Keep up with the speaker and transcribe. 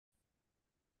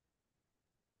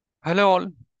Hello all,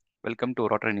 welcome to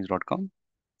rotarynews.com.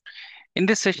 In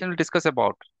this session, we'll discuss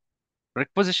about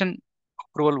requisition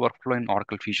approval workflow in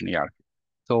Oracle Fusion ERP.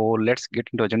 So let's get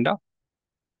into agenda.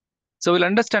 So we'll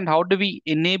understand how do we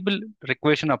enable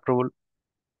requisition approval,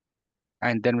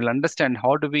 and then we'll understand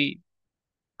how do we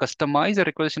customize a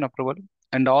requisition approval,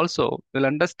 and also we'll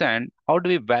understand how do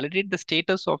we validate the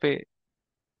status of a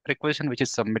requisition which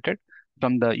is submitted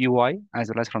from the UI as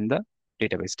well as from the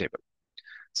database table.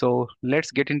 So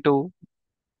let's get into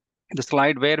the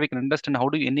slide where we can understand how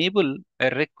do you enable a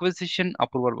requisition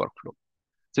approval workflow.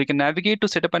 So you can navigate to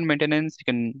setup and maintenance. You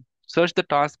can search the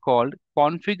task called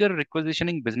configure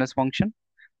requisitioning business function.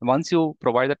 Once you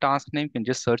provide the task name, you can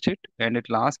just search it and it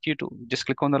will ask you to just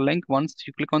click on the link. Once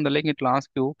you click on the link, it will ask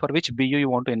you for which BU you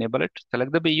want to enable it.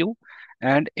 Select the BU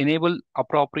and enable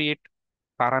appropriate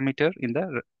parameter in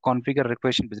the configure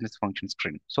requisition business function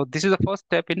screen. So this is the first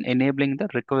step in enabling the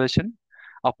requisition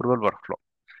approval workflow.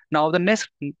 Now, the next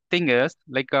thing is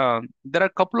there are a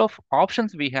couple of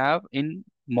options we have in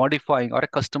modifying or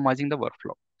customizing the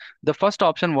workflow. The first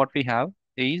option what we have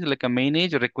is like a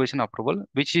manage requisition approval,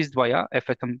 which is via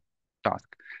FSM task.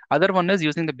 Other one is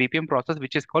using the BPM process,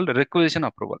 which is called requisition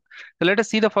approval. So let us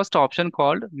see the first option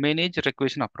called manage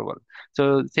requisition approval.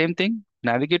 So same thing,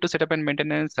 navigate to setup and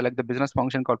maintenance, select the business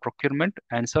function called procurement,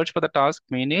 and search for the task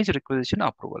manage requisition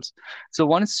approvals. So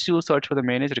once you search for the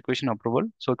manage requisition approval,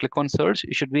 so click on search,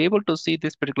 you should be able to see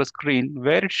this particular screen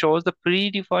where it shows the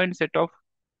predefined set of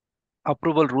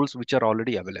approval rules which are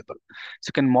already available. So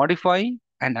you can modify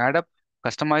and add up,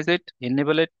 customize it,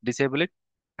 enable it, disable it,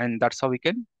 and that's how we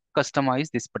can customize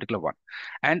this particular one.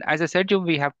 And as I said,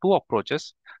 we have two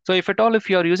approaches. So if at all, if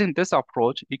you are using this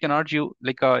approach, you cannot you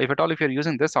if at all, if you're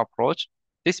using this approach,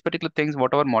 this particular things,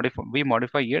 whatever we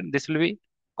modify here, this will be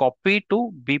copied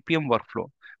to BPM workflow.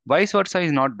 Vice versa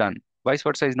is not done. Vice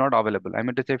versa is not available. I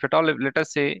mean to say, if at all, let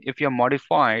us say if you are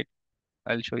modified,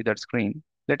 I'll show you that screen.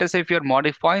 Let us say if you're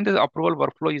modifying the approval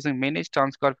workflow using manage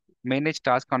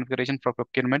task configuration for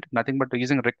procurement, nothing but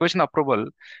using requisition approval.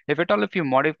 If at all, if you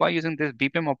modify using this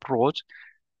BPM approach,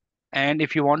 and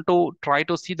if you want to try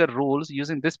to see the rules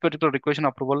using this particular requisition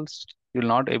approvals, you'll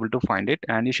not able to find it,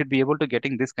 and you should be able to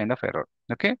getting this kind of error.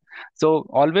 Okay, so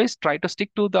always try to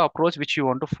stick to the approach which you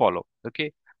want to follow.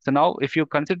 Okay, so now if you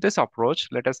consider this approach,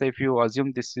 let us say if you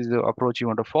assume this is the approach you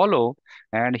want to follow,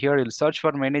 and here you'll search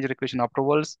for manage requisition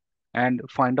approvals and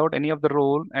find out any of the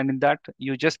role, and in that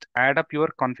you just add up your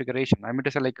configuration. I mean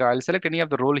to say I'll select any of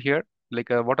the role here,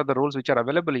 what are the roles which are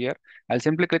available here. I'll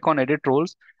simply click on edit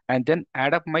roles and then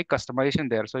add up my customization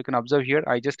there. So you can observe here,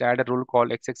 I just add a rule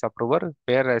called XX approver,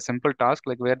 where a simple task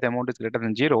like where the amount is greater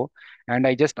than zero, and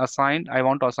I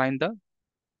want to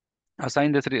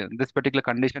assign this particular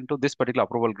condition to this particular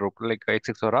approval group, like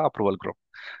XX or approval group.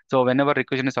 So whenever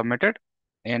requisition is submitted,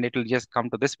 and it will just come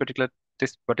to this particular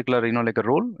like a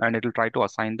rule, and it will try to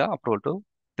assign the approval to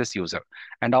this user.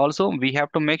 And also we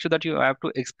have to make sure that you have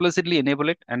to explicitly enable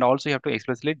it, and also you have to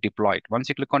explicitly deploy it. Once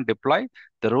you click on deploy,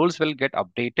 the rules will get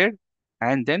updated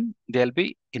and then they'll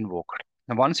be invoked.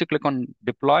 And once you click on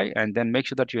deploy and then make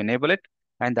sure that you enable it,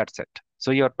 and that's it.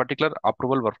 So your particular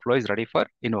approval workflow is ready for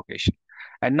invocation.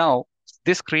 And now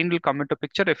this screen will come into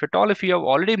picture if at all if you have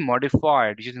already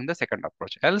modified using the second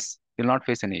approach, else you'll not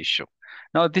face any issue.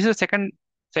 Now this is second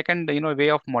way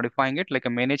of modifying it, like a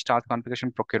manage task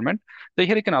configuration procurement. So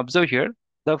here you can observe here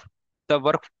the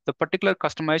the particular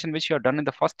customization which you have done in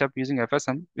the first step using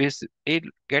FSM is it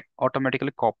get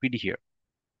automatically copied here.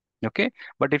 Okay,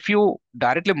 but if you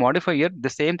directly modify here, the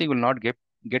same thing will not get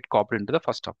copied into the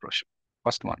first approach,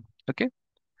 first one. Okay,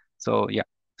 so yeah,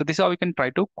 so this is how we can try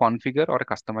to configure or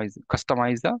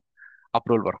customize the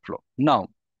approval workflow. Now,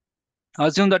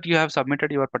 assume that you have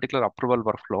submitted your particular approval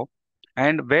workflow,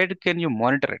 and where can you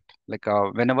monitor it?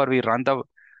 Whenever we run the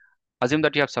assume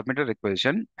that you have submitted a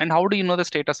requisition, and how do you know the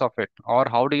status of it, or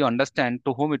how do you understand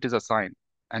to whom it is assigned?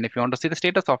 And if you want to see the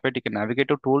status of it, you can navigate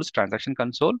to tools transaction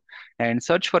console and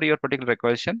search for your particular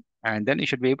requisition, and then you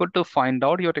should be able to find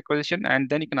out your requisition, and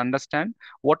then you can understand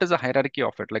what is the hierarchy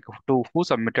of it, like to who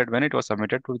submitted, when it was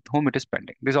submitted, with whom it is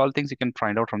pending. These are all things you can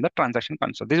find out from the transaction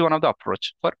console. This is one of the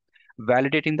approach for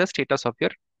validating the status of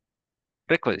your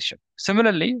requisition.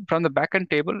 Similarly, from the backend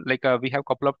table, we have a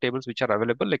couple of tables which are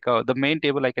available. The main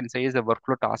table I can say is the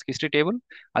workflow task history table.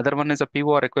 Other one is a PO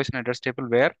or requisition address table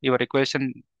where your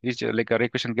requisition is like a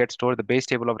requisition gets stored the base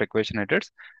table of requisition address.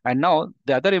 And now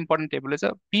the other important table is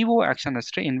a PO action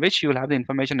history in which you will have the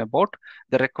information about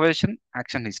the requisition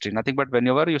action history. Nothing but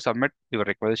whenever you submit your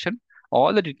requisition,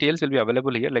 all the details will be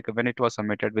available here, like when it was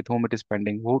submitted, with whom it is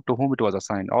pending, who to whom it was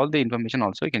assigned. All the information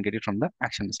also you can get it from the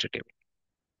action history table.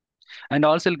 And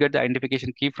also you'll get the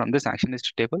identification key from this action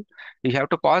history table. You have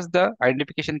to pass the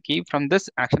identification key from this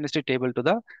action history table to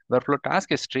the workflow task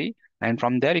history, and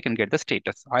from there you can get the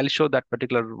status. I'll show that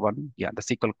particular one, yeah, the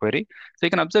SQL query. So you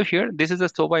can observe here, this is a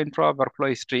SOBA infra workflow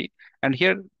history, and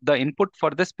here the input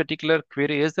for this particular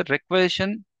query is the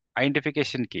requisition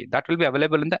identification key that will be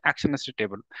available in the action history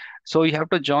table. So you have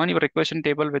to join your requisition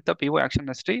table with the PO action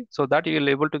history so that you will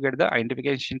able to get the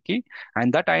identification key,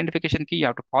 and that identification key you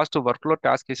have to pass to workflow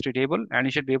task history table, and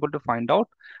you should be able to find out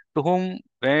to whom,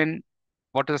 when,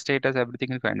 what is the status,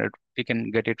 everything you find out. We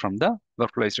can get it from the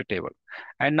workflow history table.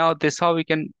 And now this how we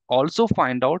can also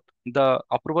find out the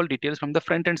approval details from the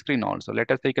front end screen also.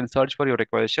 Let us say you can search for your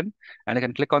requisition and you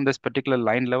can click on this particular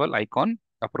line level icon,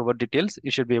 approval details.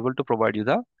 It should be able to provide you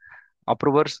the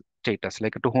approver's status,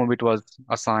 like to whom it was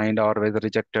assigned or whether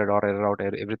rejected or error out,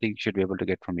 everything you should be able to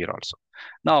get from here also.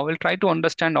 Now we'll try to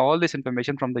understand all this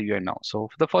information from the UI now. So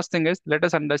the first thing is, let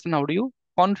us understand how do you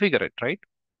configure it, right?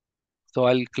 So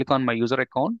I'll click on my user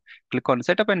account, click on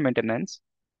setup and maintenance,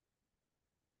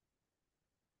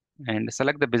 and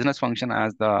select the business function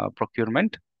as the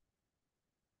procurement.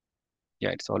 Yeah,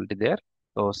 it's already there.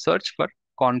 So search for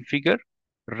configure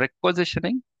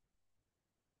requisitioning,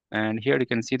 and here you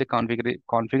can see the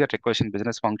configure requisition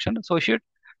business function. So here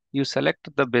you select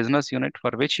the business unit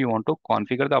for which you want to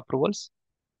configure the approvals,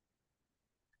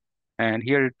 and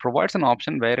here it provides an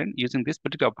option wherein using this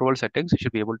particular approval settings you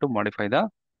should be able to modify the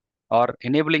or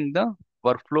enabling the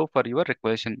workflow for your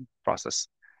requisition process.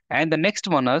 And the next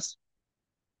one is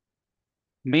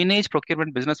manage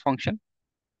procurement business function.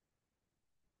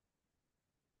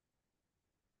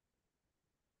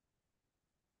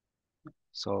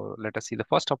 So let us see the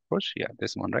first approach. Yeah,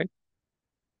 this one, right?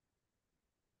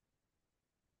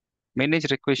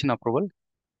 Manage requisition approval.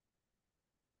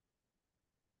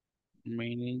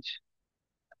 Manage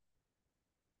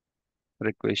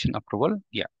requisition approval.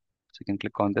 Yeah. So you can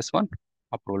click on this one,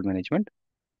 approval management.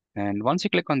 And once you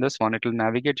click on this one, it will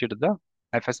navigate you to the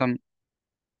FSM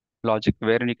logic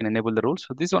wherein you can enable the rules.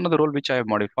 So this is one of the rule which I have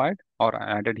modified or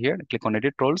added here. Click on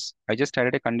edit roles. I just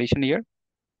added a condition here.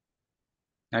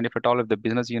 And if at all, if the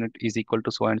business unit is equal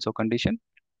to so and so condition,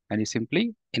 and you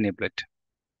simply enable it.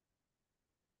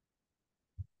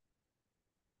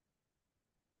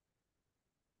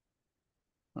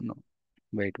 Oh, no,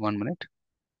 wait 1 minute.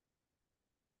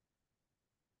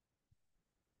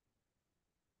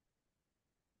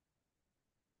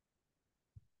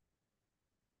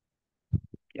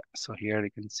 Yeah, so here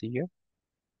you can see here.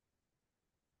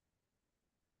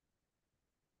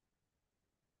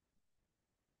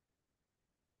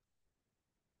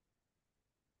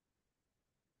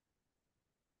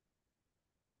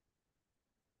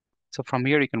 So from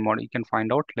here you can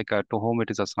find out like to whom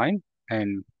it is assigned,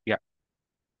 and yeah,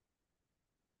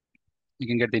 you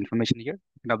can get the information here.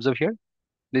 You can observe here.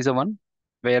 This is the one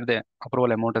where the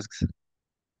approval amount is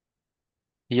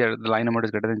here. The line amount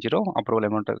is greater than zero. Approval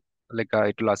amount it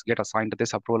will get assigned to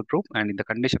this approval group, and in the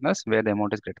condition is where the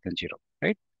amount is greater than zero,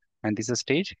 right? And this is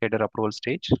stage header approval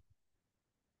stage.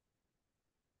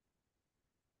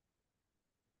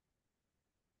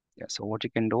 Yeah. So what you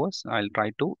can do is I'll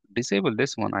try to disable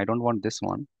this one. I don't want this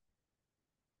one,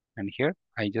 and here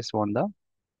I just want the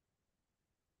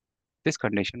this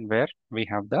condition where we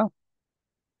have the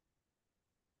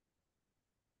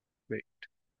wait.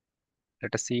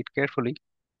 Let us see it carefully.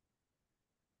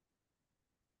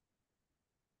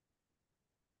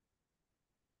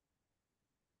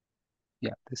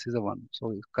 Yeah, this is the one.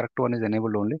 So correct one is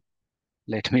enabled only.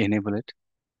 Let me enable it.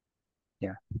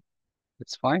 Yeah,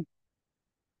 it's fine.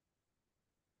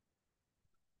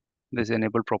 This is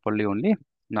enabled properly only.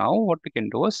 Now what we can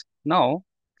do is now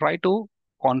try to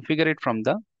configure it from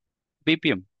the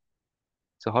BPM.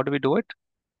 So how do we do it?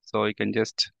 So you can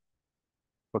just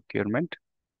procurement.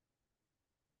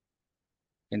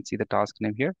 You can see the task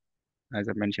name here, as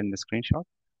I mentioned in the screenshot.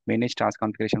 Manage task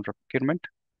configuration for procurement.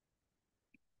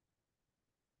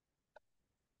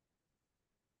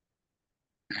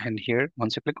 And here,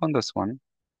 once you click on this one,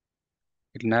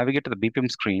 it will navigate to the BPM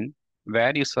screen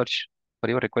where you search for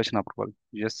your requisition approval.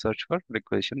 You just search for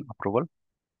requisition approval.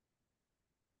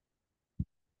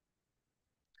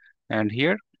 And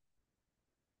here,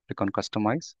 click on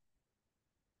customize.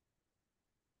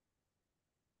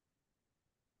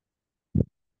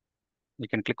 You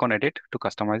can click on edit to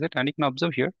customize it, and you can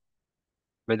observe here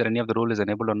whether any of the rule is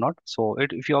enabled or not. So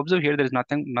if you observe here, there is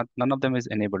none of them is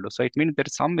enabled. So it means there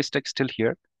is some mistake still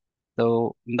here.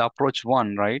 So in the approach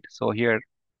one, right? So here,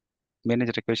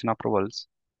 manage requisition approvals.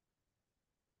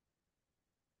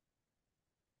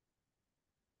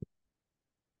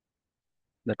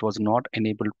 That was not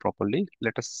enabled properly.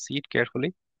 Let us see it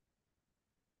carefully.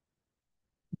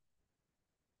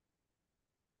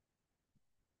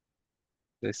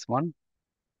 This one,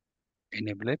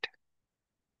 enable it.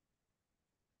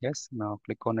 Yes, now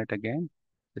click on it again.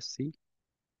 Just see.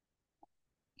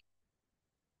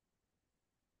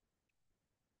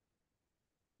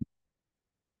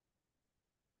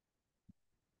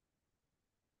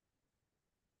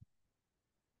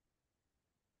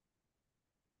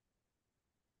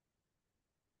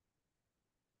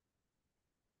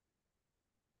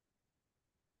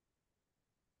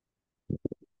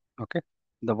 Okay.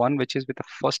 The one which is with the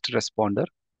first responder,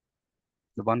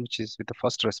 the one which is with the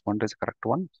first responder is the correct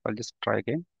one. So I'll just try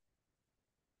again.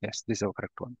 Yes, this is the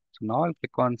correct one. So now I'll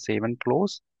click on save and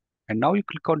close. And now you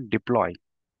click on deploy.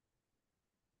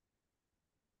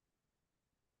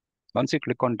 Once you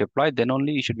click on deploy, then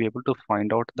only you should be able to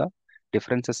find out the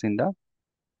differences in the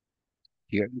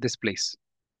here, this place,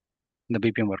 in the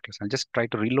BPM workloads. I'll just try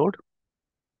to reload.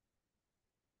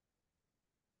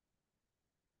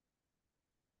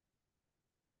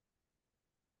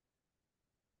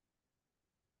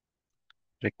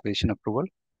 Requisition approval.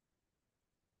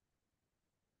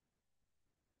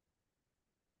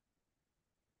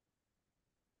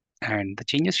 And the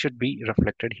changes should be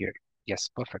reflected here.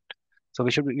 Yes, perfect. So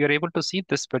we are able to see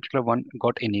this particular one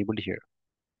got enabled here.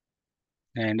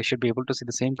 And you should be able to see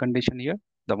the same condition here,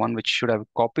 the one which should have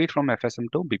copied from FSM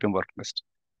to BPM work list.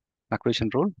 Acquisition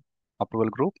rule,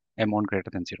 approval group, amount greater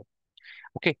than zero.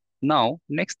 Okay, now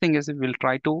next thing is we'll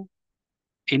try to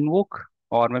invoke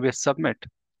or maybe submit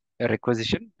a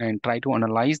requisition and try to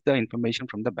analyze the information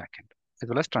from the backend as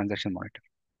well as transaction monitor.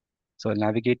 So I'll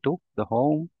navigate to the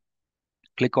home,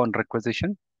 click on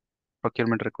requisition,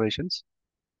 procurement requisitions,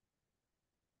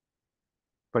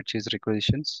 purchase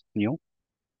requisitions, new,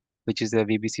 which is the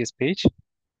VBCS page.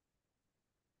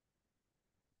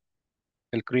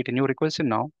 I'll create a new requisition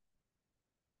now.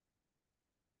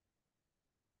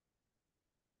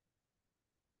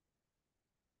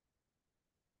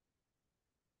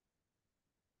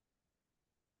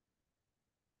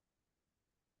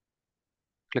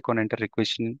 Click on enter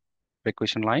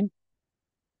requisition line.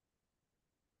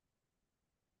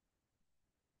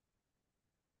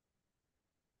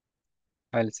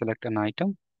 I'll select an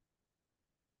item.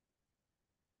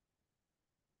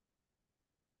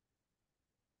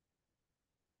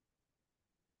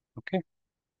 Okay.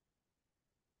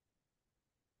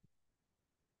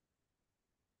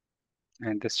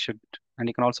 And this should, and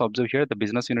you can also observe here the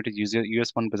business unit is user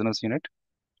US1 business unit.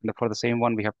 And for the same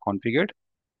one we have configured.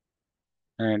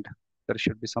 And there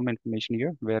should be some information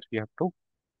here where you have to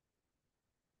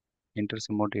enter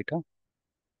some more data.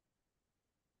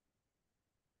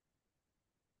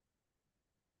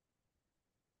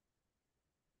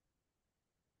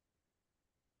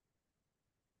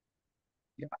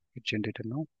 Yeah, it generated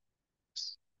now.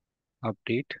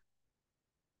 Update.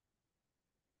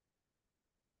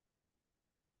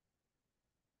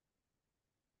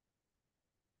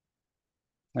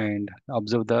 And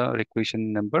observe the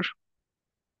requisition number.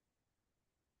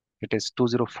 It is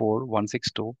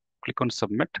 204162. Click on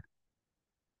submit.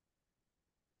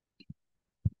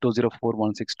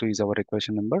 204162 is our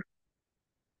requisition number.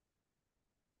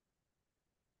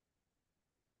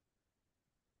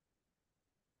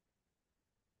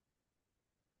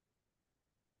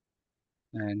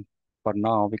 And for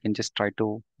now, we can just try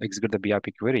to execute the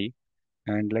BRP query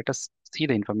and let us see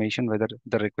the information whether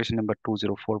the requisition number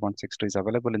 204162 is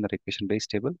available in the requisition base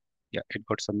table. Yeah, it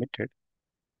got submitted.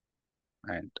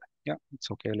 And yeah, it's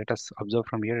okay. Let us observe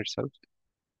from here itself.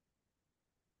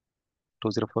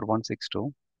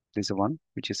 204162. This is the one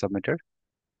which is submitted.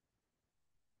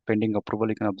 Pending approval,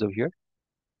 you can observe here.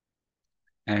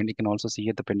 And you can also see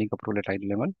here the pending approval at item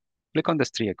level. Click on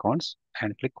these three accounts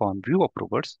and click on view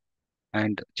approvals.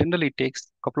 And generally it takes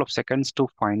a couple of seconds to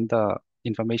find the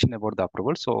information about the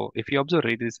approval. So if you observe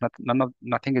it is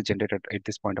nothing is generated at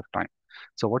this point of time.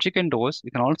 So what you can do is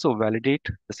you can also validate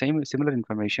the same similar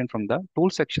information from the tool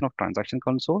section of transaction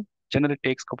console. Generally it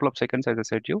takes a couple of seconds as I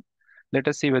said to you. Let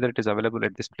us see whether it is available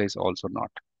at this place also or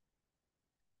not.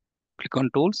 Click on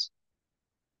tools.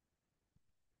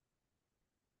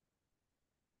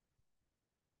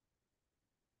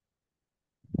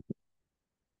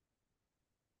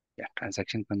 Yeah,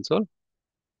 transaction console.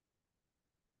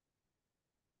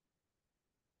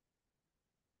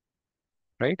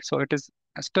 Right. So it is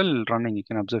still running. You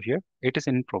can observe here. It is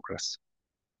in progress.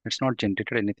 It's not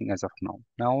generated anything as of now.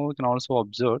 Now you can also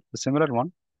observe the similar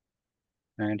one.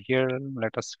 And here,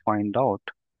 let us find out.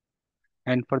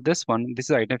 And for this one, this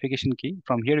is identification key.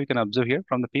 From here, we can observe here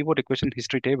from the pivot equation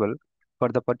history table for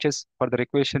the purchase for the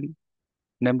requisition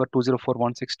number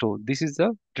 204162. This is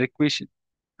the requisition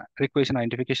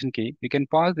identification key. You can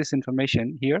pass this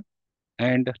information here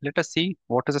And let us see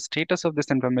what is the status of this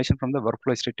information from the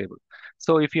workflow history table.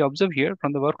 So if you observe here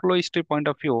from the workflow history point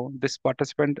of view, this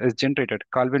participant is generated.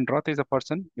 Calvin Roth is a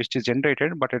person which is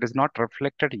generated, but it is not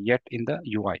reflected yet in the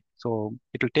UI. So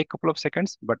it will take a couple of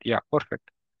seconds, but yeah, perfect.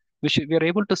 We are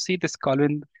able to see this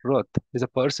Calvin Roth is a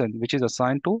person which is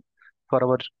assigned to for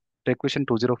our requisition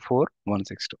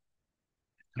 204162,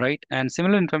 right? And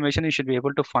similar information you should be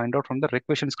able to find out from the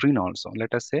requisition screen also.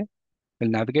 Let us say we'll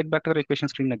navigate back to the requisition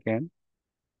screen again,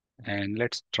 and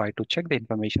let's try to check the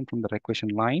information from the requisition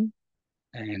line,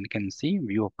 and can see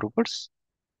view approvals.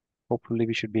 Hopefully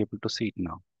we should be able to see it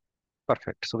now.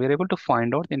 Perfect. So we are able to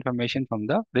find out the information from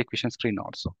the requisition screen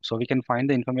also. So we can find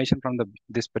the information from the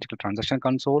this particular transaction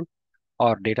console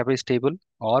or database table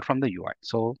or from the UI.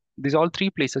 So these all three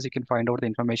places you can find out the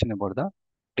information about the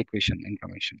requisition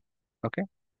information. Okay.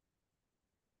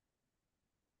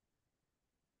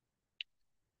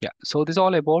 Yeah. So this is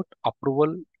all about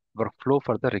approval workflow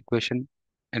for the requisition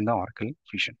in the Oracle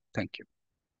Fusion. Thank you.